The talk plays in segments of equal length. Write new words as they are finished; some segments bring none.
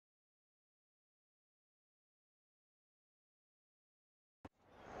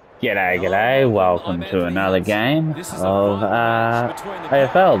G'day, g'day. Welcome to another game of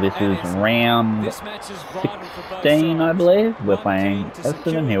AFL. This is round 16, I believe. We're playing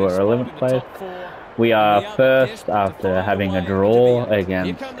Essendon here. We're 11th place. We are first after having a draw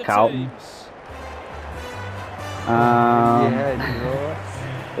against Carlton.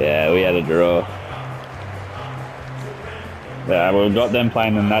 Yeah, we had a draw. Yeah, we've got them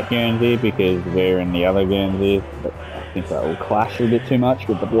playing in that Guernsey because we're in the other Guernsey. But I think that will clash a bit too much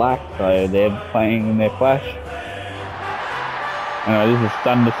with the black, so they're playing in their clash. Anyway, this is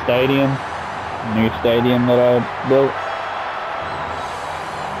Thunder Stadium, new stadium that I built.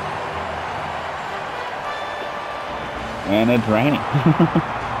 And it's raining.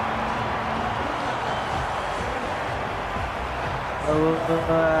 I'll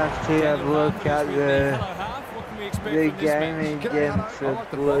have to have a look at the game against the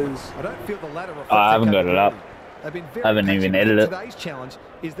Blues. I haven't got it up. I haven't even edited it. Today's challenge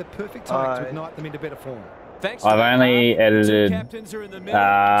is the perfect time to ignite them into better form. I've only edited 2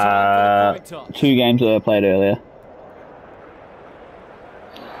 games that I played earlier.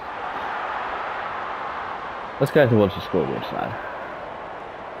 Let's go towards the scoreboard side.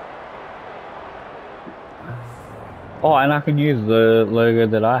 Oh, and I can use the logo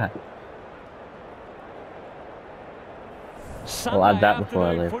that I had. I'll add that before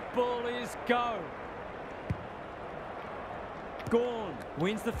I leave. Football is go. Gorn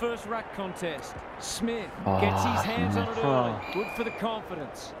wins the first ruck contest. Smith gets his hands on it early. Good for the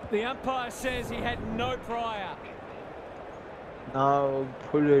confidence. The umpire says he had no prior. No,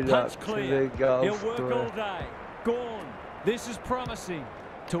 put it Punch up clear. to the goal. He'll work all day. Gorn, this is promising.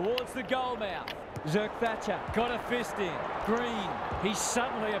 Towards the goal mouth. Zerk Thatcher got a fist in. Green, he's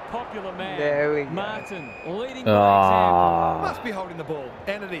suddenly a popular man. There we go. Martin leading by example. Must be holding the ball,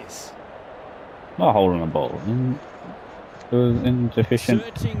 and it is. Not holding the ball. It was insufficient.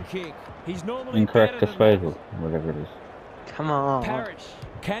 Searching kick. He's normally Incorrect better than disposal, whatever it is. Come on. Parrish,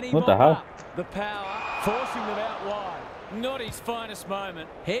 can he What the mop hell? up the power, forcing them out wide. Not his finest moment.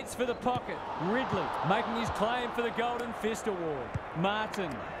 Heads for the pocket. Ridley making his claim for the Golden Fist Award.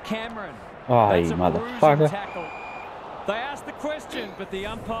 Martin, Cameron. Oh, That's you a motherfucker. bruising tackle. They asked the question, but the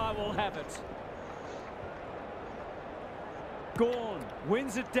umpire will have it. Gorn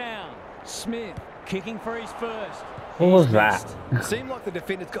wins it down. Smith kicking for his first. What was that? Seemed like the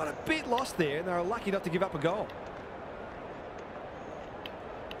defenders got a bit lost there, and they were lucky not to give up a goal.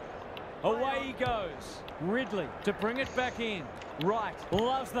 Away he goes. Ridley to bring it back in. Wright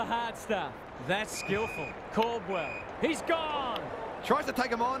loves the hard stuff. That's skillful. Caldwell, he's gone. Tries to take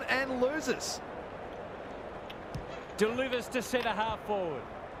him on and loses. Delivers to centre half forward.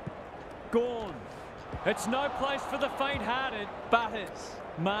 Gorn. It's no place for the faint-hearted. Butters.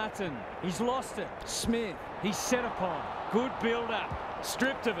 Martin. He's lost it. Smith. He's set upon. Good build-up.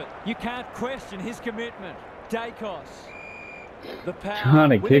 Stripped of it. You can't question his commitment. Dacos. The power. Trying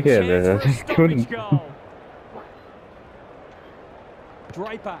to kick it, but I couldn't. Goal.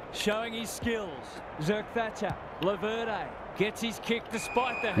 Draper showing his skills. Zerk Thatcher. Laverde gets his kick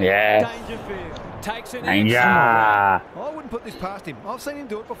despite the Dangerfield. Takes an Danger. I wouldn't put this past him. I've seen him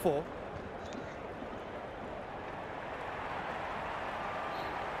do it before.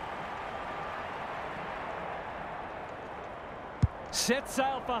 Set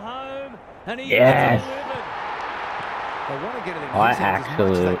sail for home, and he Yes. delivered. They want to get it in I his hands as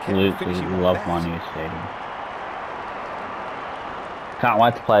much as they can, absolutely finishing with love that. my new stadium. Can't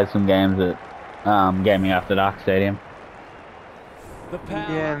wait to play some games at Gaming After Dark Stadium. The power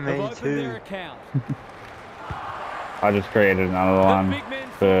Yeah, me have opened too. their account. I just created another one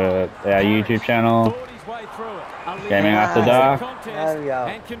for our YouTube channel. Fought his way through it. Gaming After Wins the Dark. contest There we go.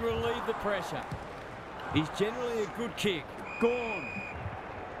 and can relieve the pressure. He's generally a good kick. Gorn.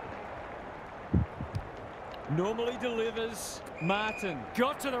 Normally delivers. Martin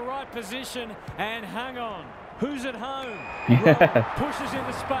got to the right position and hung on. Who's at home? Rowe pushes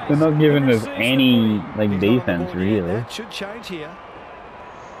into space. They're not giving and us receives any the like He's not on the defense ball here. really. That should change here.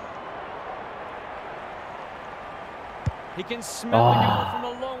 He can smell the goal from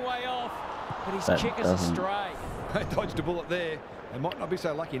a long way off, but his That kick is doesn't- astray. They dodged a bullet there. They might not be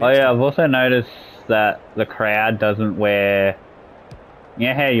so lucky Oh next yeah, time. I've also noticed that the crowd doesn't wear. You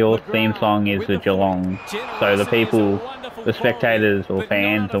know how your theme song is the Geelong, so the people, the spectators or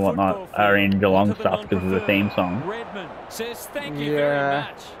fans and whatnot are in Geelong stuff because of the theme song. Redmond says thank you Yeah. very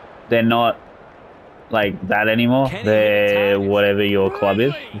much. They're not like that anymore. They're whatever your club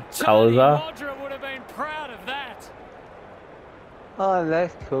is, colours are. Modra would have been proud of that. Oh,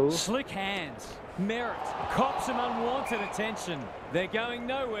 that's cool. Slick hands. Merritt cops some unwanted attention. They're going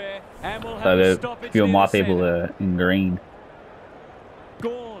nowhere and will have So a the stoppage few of near my the people centre. are in green.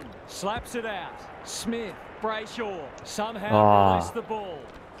 Gorn Slaps it out. Smith, Brayshaw, somehow release the ball.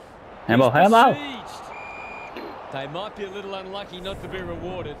 Handball. They might be a little unlucky not to be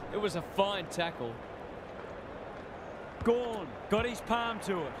rewarded. It was a fine tackle. Gawn got his palm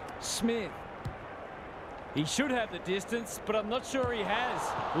to it. Smith. He should have the distance, but I'm not sure he has.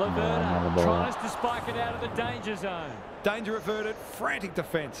 Laverna tries to spike it out of the danger zone. Danger averted, frantic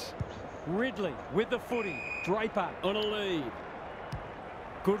defence. Ridley with the footy. Draper on a lead.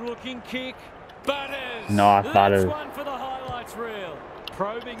 Good-looking kick. Butters. Nice, Butters. That's one for the highlights reel.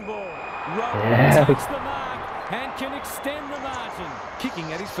 Probing ball. Rowan takes the mark and can extend the margin.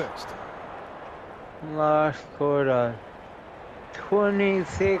 Kicking at his first. Last quarter.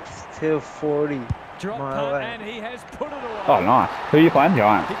 26-40. Drop punt, and he has put it away. Oh, nice. Who are you playing,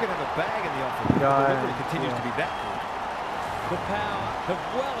 Giant? He could have a bag in the offing. The delivery continues to be that good. The Power have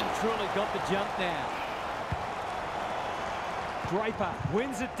well and truly got the jump now. Draper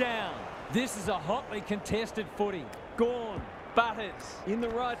wins it down. This is a hotly contested footy. Gawn, Butters in the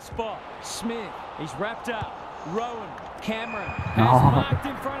right spot. Smith, he's wrapped up. Rowan, Cameron has marked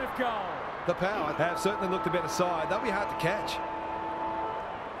in front of goal. The Power have certainly looked a better side. They'll be hard to catch.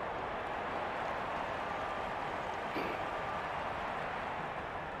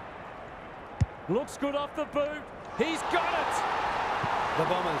 Looks good off the boot. He's got it. The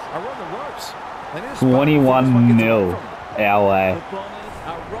Bombers are on the ropes. 21-0 our way. The Bombers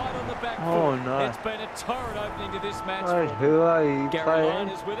are right on the back foot. Oh, no. It's been a torrid opening to this match. Right, who are you Gary playing? Lyon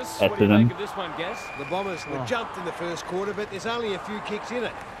is with us. What do you Essendon. make of this one, Guess? The Bombers were jumped in the first quarter, but there's only a few kicks in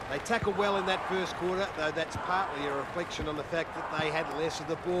it. They tackled well in that first quarter, though that's partly a reflection on the fact that they had less of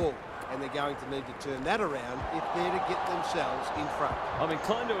the ball. And they're going to need to turn that around if they're to get themselves in front. I'm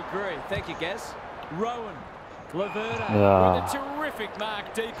inclined to agree. Thank you, Guess. Rowan, Laverna with a terrific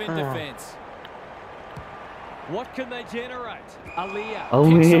mark deep in defence. What can they generate? Aaliyah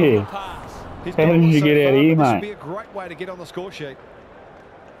picks up the pass. How did you get out of here, This would mate? be a great way to get on the score sheet.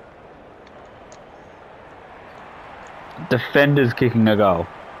 Defenders kicking a goal.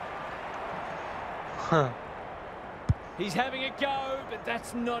 He's having a go, but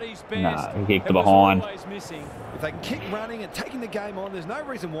that's not his best. Nah, he kicked It the was behind. always missing. If they can keep running and taking the game on, there's no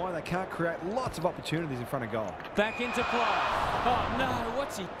reason why they can't create lots of opportunities in front of goal. Back into play. Oh no,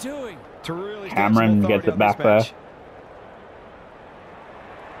 what's he doing? To really Cameron gets it back there.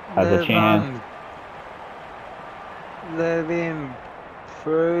 Has a chance. They've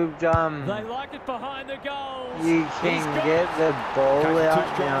improved. They like it behind the goals. You can get the ball Too out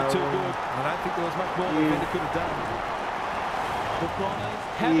strong now. and too good. I don't think there was much more the defender could have done. The Bombers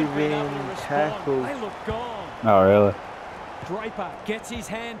haven't been able to respond. tackled. They look gone. Oh, really? Draper gets his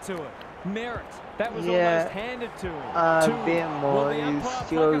hand to it. Merritt, that was Yeah, almost handed to him. a To bit him. more, Will the you umpire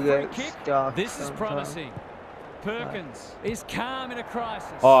still pluck a free get kick? stuck This is sometimes. promising. Perkins is calm in a crisis.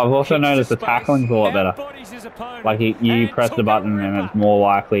 Oh, I've also Kicks noticed to the tackling's a lot space, better. outbodies his opponent, Like you and press the took a button and ripper. it's more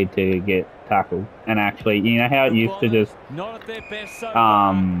likely to get tackled. And actually, you know how it The used to Bombers just, not at their best so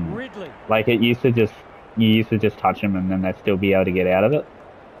far. Ridley. like it used to just, you used to just touch them and then they'd still be able to get out of it.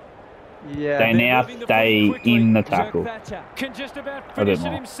 Yeah. They now Moving the stay footy quickly. in the Zerk tackle. Thatcher can just about A bit finish it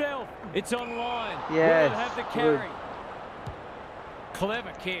more. himself. It's online. Yes, Will it have the good. carry?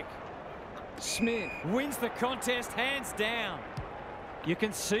 Clever kick. Smith wins the contest hands down. You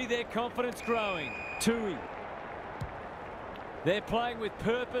can see their confidence growing. Tui. They're playing with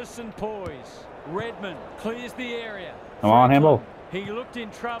purpose and poise. Redmond clears the area. Come on, handball. He looked in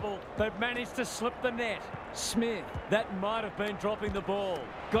trouble, but managed to slip the net. Smith, that might have been dropping the ball.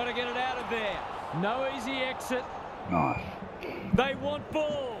 Got to get it out of there. No easy exit. Nice. They want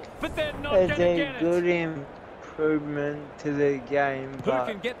ball, but they're not going It's to a get good it. improvement to the game, Who but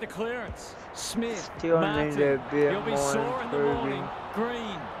can get the clearance? Smith, still Martin. need a bit He'll be more sore in the morning. improving.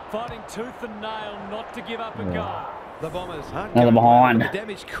 Green, fighting tooth and nail not to give up a goal. The Bombers aren't Another going well, behind. but the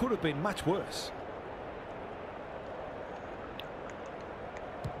damage could have been much worse.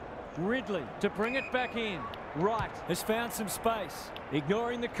 Ridley to bring it back in. Wright has found some space,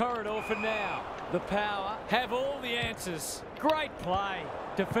 ignoring the corridor for now. The Power have all the answers. Great play.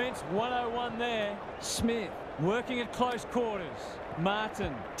 Defence 101 there. Smith working at close quarters.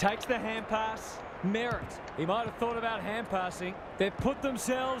 Martin takes the hand pass. Merritt, he might have thought about hand passing. They've put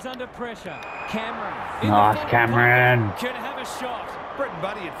themselves under pressure. Cameron. in the Nice, forward Cameron. pocket, can have a shot. Brett and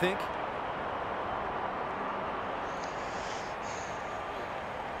Buddy, you'd think.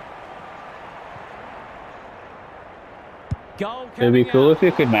 Goal It'd be coming cool up. if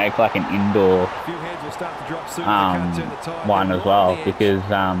you could make like an indoor A few heads will start to drop soon. They can't turn the tide. one They're as right well, on the edge. because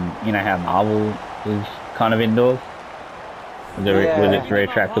you know how Marvel is kind of indoors with, Yeah. with its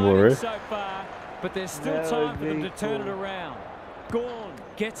retractable roof. So far, but there's still That time would for them be to turn it cool. around. Gorn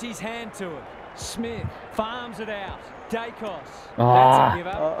gets his hand to it. Smith farms it out. Dacos. Ah. That's a give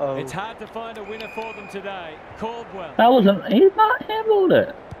up. It's hard to find a winner for them today. Caldwell. That wasn't. He's not handled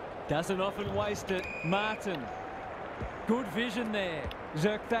it. Doesn't often waste it. Martin. Good vision there.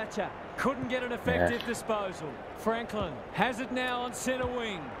 Thatcher couldn't get an effective disposal. Franklin has it now on centre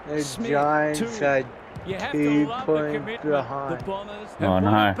wing. The Smith, Giants are you have 2 to love the points commitment. behind. The Bombers have won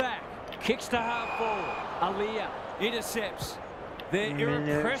it back. Kicks to half forward. Aliyah intercepts. They're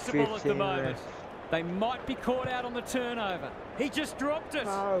irrepressible at the moment. They might be caught out on the turnover. He just dropped it.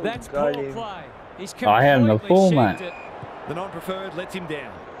 Oh, that's poor play. He's completely I had him the full, mate. it. The non-preferred lets him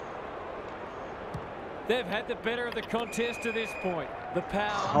down. They've had the better of the contest to this point. The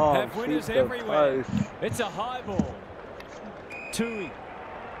Power have winners everywhere. It's a high ball. Tui.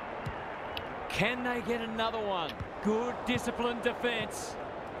 Can they get another one? Good disciplined defence.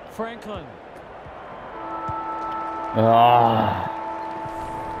 Franklin.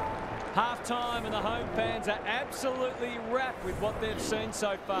 Half-time and the home fans are absolutely wrapped with what they've seen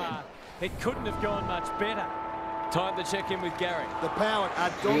so far. It couldn't have gone much better. Time to check in with Gary. The Power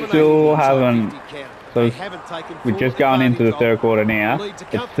are dominating. Still haven't. So haven't taken we're just going into the third quarter now. It's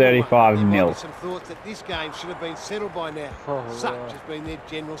 35-0. Some thoughts that this game should have been settled by now. Such has been their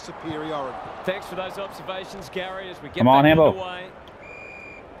general superiority. Thanks for those observations, Gary, as we get Come on, back Hamble. underway.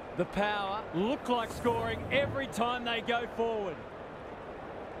 The Power look like scoring every time they go forward.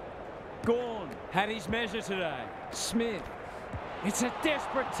 Gorn had his measure today. Smith. It's a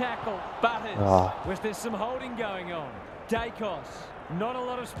desperate tackle. Butters. Was there some holding going on? Dacos. Not a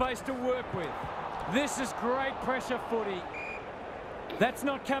lot of space to work with. This is great pressure footy. That's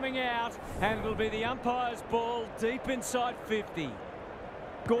not coming out, and it'll be the umpire's ball deep inside 50.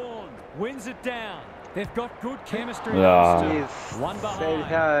 Gorn wins it down. They've got good chemistry. One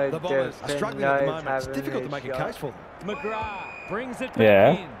behind. The Bombers are struggling at the moment. It's difficult to make a case for them. McGrath brings it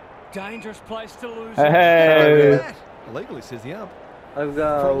back in. Dangerous place to lose it. Hey. Legally says the ump. For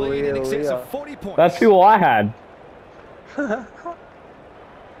a lead in excess of 40 points. That's who I had.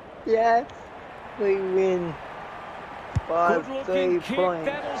 Yes, we win by 3 points.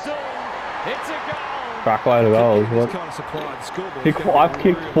 It's a goal. Truckload of goals. Kind of supply the scoreboard. I've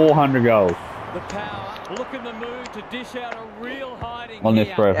kicked 400 goals. The Power look in the mood to dish out a real hiding on this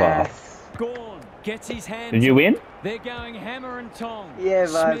profile. Yes. Gorn gets his hands. Did you win? They're going hammer and tong. Yeah,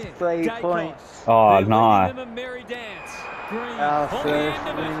 that's Smith, 3 Dacos. points. Oh, nice. Them a merry dance. Green, Our on the first end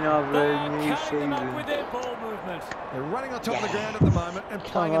of it. win of the new Cutting them up season. with their ball movement. They're running on top of the ground at the moment and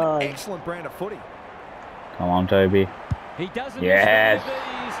playing an excellent brand of footy. Come on, Toby. He doesn't Yes. miss one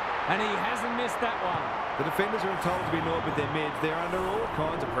of these, and he hasn't missed that one. The defenders are entitled to be annoyed with their mids. They're under all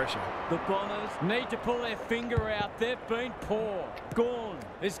kinds of pressure. The Bombers need to pull their finger out. They've been poor. Gorn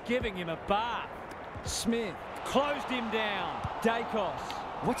is giving him a bath. Smith closed him down. Dacos.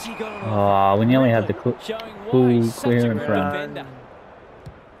 What's he got on? Oh, we nearly had the showing why full he's such a good clearance run. defender.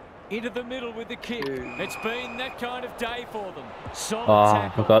 Into the middle with the kick. It's been that kind of day for them. Solid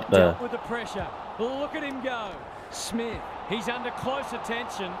tackle. Forgot the... Dealt with the pressure. Look at him go. Smith. He's under close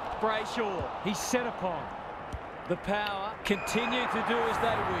attention. Brayshaw. He's set upon. The Power continue to do as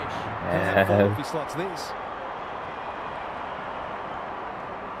they wish. If he slots this.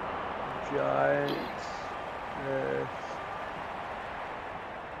 Giants.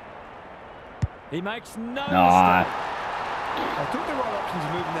 He makes no mistake. They took the right options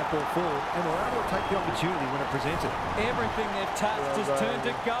in moving that ball forward and were able to take the opportunity when it presented. Everything they've touched has turned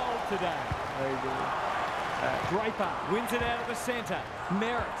to gold today. Draper wins it out of the centre.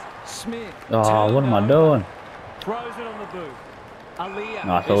 Merritt, Smith. Oh, what am I doing? Throws it on the boot. Aliyah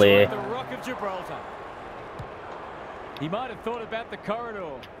Nice, is Aliyah. like the Rock of Gibraltar. He might have thought about the corridor.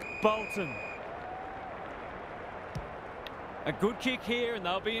 Bolton. A good kick here and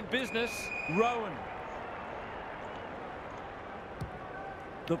they'll be in business. Rowan.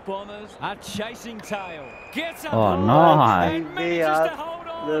 The Bombers are chasing tail. Gets up nice. and manages to hold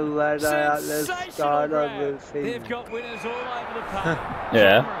on. The ladder at the Sensational start of grab. the season. They've got winners all over the park.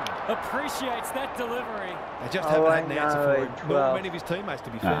 Yeah. Cameron appreciates that delivery. They just haven't had an answer for him. More than many of his teammates, to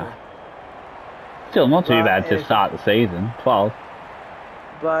be fair. Still not too bad to start the season. 12.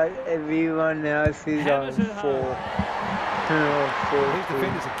 But everyone else is on 4. These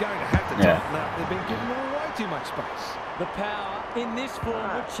defenders are going to have to tighten up. They've been giving them way too much space. The Power in this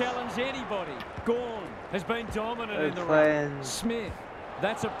form would challenge anybody. Gorn has been dominant in the run. Smith,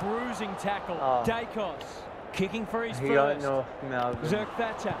 that's a bruising tackle. Dacos kicking for his first.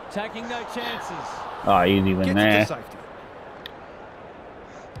 Thatcher taking no chances. Oh, easy win there.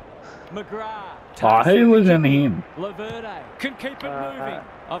 McGrath. Oh, who was in him? Laverde can keep it moving.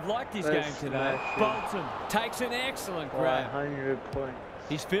 I've liked his Let's game today. smash it. Bolton takes an excellent grab. 100 points.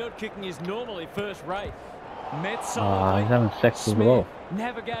 His field kicking is normally first rate. Met Oh, solidly. he's having sex with the ball.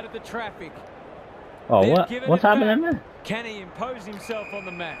 Navigated the traffic. Oh, They've what? given What's it happening back. there? Can he impose himself on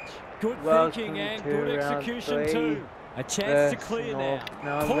the match? Good Welcome thinking and to good round execution 3. too. A chance to clear now.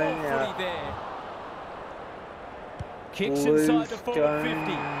 North Poor Melbourne, footy there. Kicks Blues inside the forward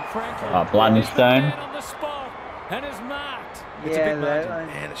 50. don't- Franklin Oh, is the Blunderstone. man on the spot and is marked. It's a Yeah, big that margin, one.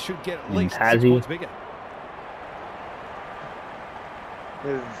 and it should get at In least 6 Tassie. points bigger.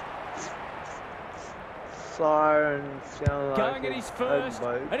 There's siren sound like Going at his first,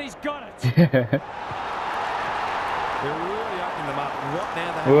 tugboat. and he's got it. They're really opening them up. Right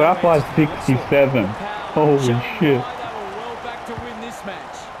now they We're have up no by answer to the 67. Power Holy showing shit. why they were well back to win this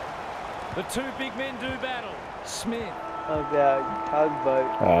match. The two big men do battle. Smith. About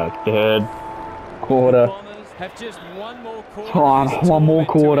tugboat. Third quarter. Bombers have just one more quarter. Time, of this one more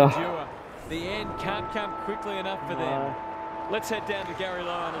tournament to quarter. endure. The end can't come quickly enough for them. Let's head down to Gary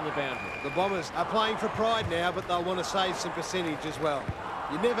Lyon on the boundary. The Bombers are playing for pride now, but they'll want to save some percentage as well.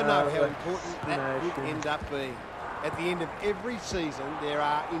 You never know how important that could end up being. At the end of every season, there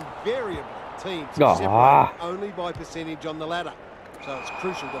are invariably teams Ah. separated only by percentage on the ladder. So it's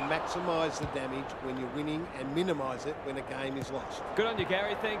crucial to maximise the damage when you're winning and minimise it when a game is lost. Good on you,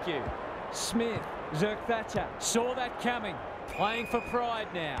 Gary. Thank you. Smith, Zerk Thatcher, saw that coming. Playing for pride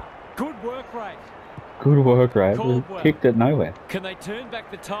now. Good work rate. Good work, right? We Caldwell. kicked it nowhere. Can they turn back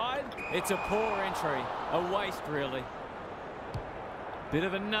the tide? It's a poor entry. A waste, really. Bit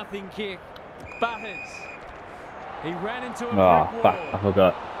of a nothing kick. Butters. He ran into a Oh, brick fuck. I wall.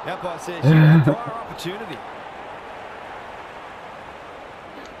 forgot. Umpire says you had prior opportunity.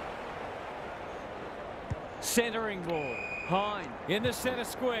 Centering ball. Hine in the centre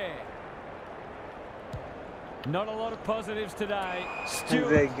square. Not a lot of positives today. Stewart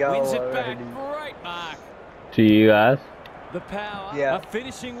They go wins it back. already. Great mark. To you guys. The Power Yeah. are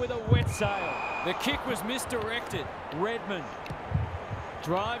finishing with a wet sail. The kick was misdirected. Redmond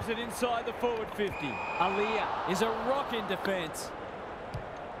drives it inside the forward 50. Aliyah is a rock in defence.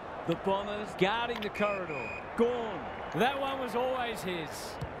 The Bombers guarding the corridor. Gorn. That one was always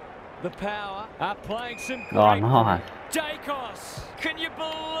his. The Power are playing some great Oh, nice. Dacos. Can you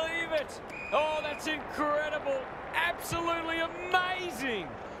believe it? Oh, that's incredible. Absolutely amazing.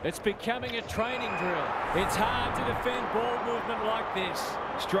 It's becoming a training drill. It's hard to defend ball movement like this.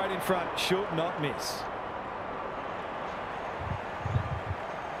 Straight in front, should not miss.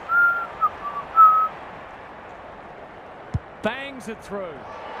 Bangs it through.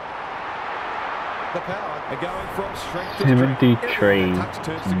 The Power are going from strength to strength. 73 Every touch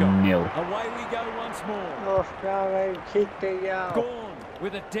turns to goal. nil. Away we go once more. North Melbourne kicked it out. Gorn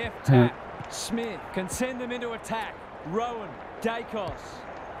with a deft tap. Smith can send them into attack. Rowan, Dacos.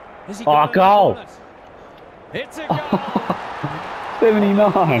 Has he got goal. enough on it? It's a goal.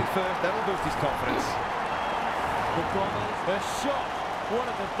 79. First, that'll boost his confidence. The Bombers are shot. What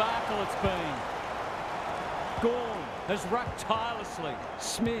a debacle it's been. Gorn has rucked tirelessly.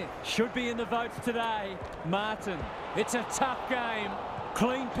 Smith should be in the votes today. Martin, it's a tough game.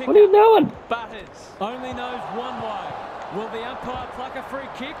 Clean pick. What are you doing? Butters only knows one way. Will the umpire pluck a free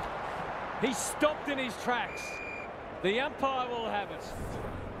kick? He's stopped in his tracks. The umpire will have it.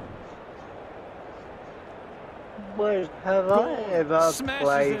 Where have I ever Smashes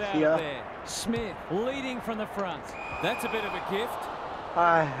played it out here? there. Smith leading from the front. That's a bit of a gift.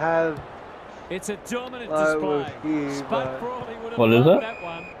 I have. It's a dominant I was display. here, Spud but- Crawley would have What is loved it? that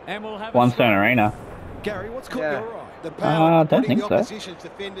one. And we'll have One a Stone Arena. Gary, what's caught Yeah. your eye? The I Power don't putting think the so. opposition's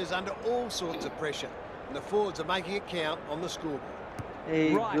defenders under all sorts of pressure. And the forwards are making it count on the scoreboard.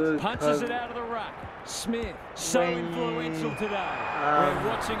 A Right, good punches it cover. out of the ruck. Smith, so When, influential today. um, We're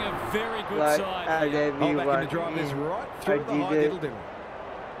watching a very good like side at here. Hold back in everyone to drive this in, right through the did high it. diddle diddle.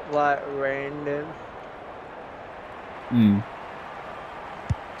 like random. Mm.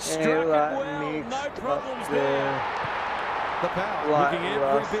 Struck Yeah, it like well, no mixed problems up there. The Power Like looking every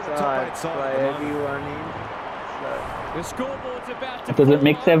last bit of top side, 8 side like at the moment. everyone in. So, The scoreboard's about to Does it fall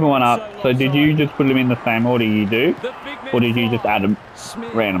mix over, everyone up? So did you lopsided. just put them in the same order you do? The big man Or did you just fly. add them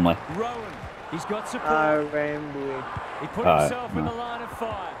Smith, randomly? Rowan, he's got support. I rambling. He put Oh, himself in no. the line of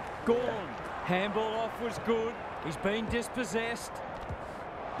fire. Gorn, handball off was good. He's been dispossessed.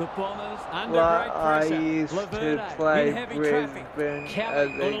 The Bombers under Like great I pressure. used to Laverde play in heavy traffic. Brisbane Kelly as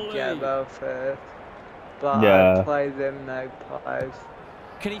on a a lead. gather first. But Yeah. I played them magpies.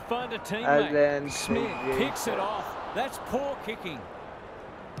 Can he find a And teammate? then Smith TJ. kicks it off. That's poor kicking.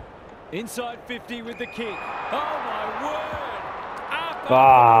 Inside 50 with the kick. Oh my word! Up,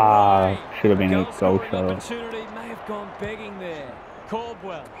 Ah, and away. should have been a goal Goal-scoring shot. opportunity may have gone begging there.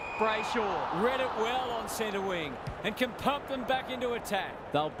 Caldwell. Brayshaw read it well on centre wing and can pump them back into attack.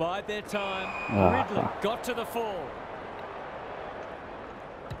 They'll bide their time. Ridley got to the fall.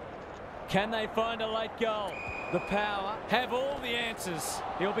 Can they find a late goal? The Power have all the answers.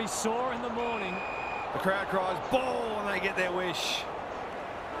 He'll be sore in the morning. The crowd cries ball and they get their wish.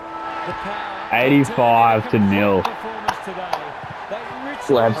 The Power 85-0.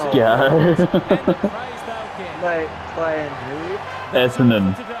 Let's go. Mate, playing who?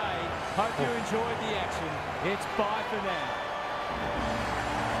 Essendon. Today, hope you enjoyed the action. It's bye for now.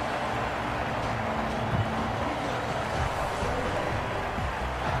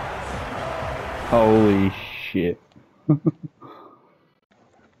 Holy shit.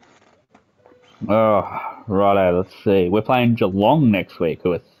 Oh, righto, let's see. We're playing Geelong next week,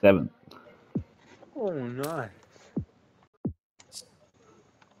 who are 7th. Oh, nice.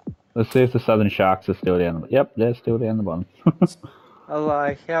 Let's see if the Southern Sharks are still down the bottom. Yep, they're still down the bottom. I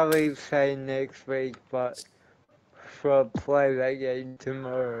like how we say next week, but for play that game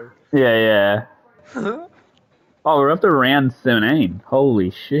tomorrow. Yeah. Oh, we're up to round 17.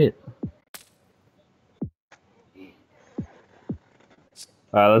 Holy shit.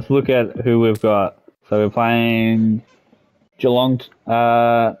 Alright, let's look at who we've got. So we're playing Geelong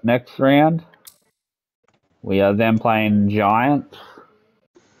next round. We are then playing Giants.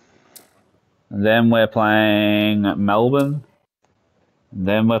 And then we're playing Melbourne. And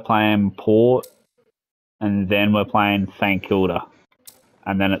then we're playing Port. And then we're playing St Kilda.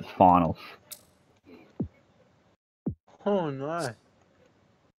 And then it's finals. Oh, nice.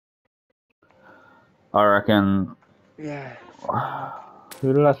 I reckon... Yeah.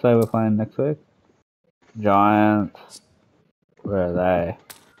 Who did I say we're playing next week? Giants. Where are they?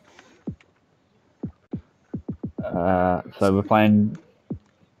 So we're playing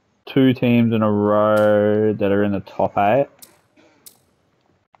 2 teams in a row that are in the top 8.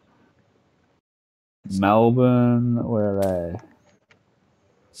 Melbourne, where are they?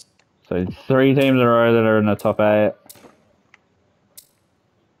 So 3 teams in a row that are in the top 8.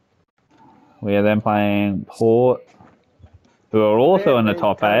 We are then playing Port, who are also in the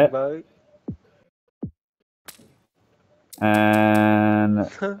top 8. And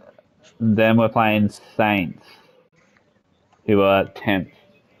then we're playing Saints, who are 10th.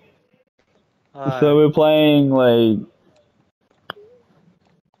 So we're playing like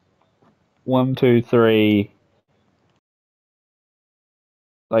 1, 2, 3,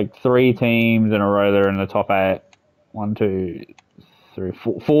 like 3 teams in a row that are in the top 8. 1, 2, 3,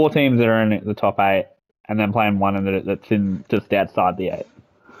 4 teams that are in the top 8, and then playing one that's in just outside the 8.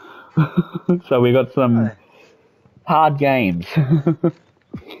 So we got some hard games.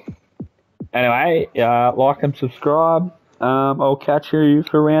 Anyway, like and subscribe. I'll catch you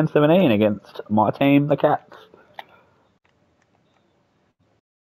for round 17 against my team, the Cats.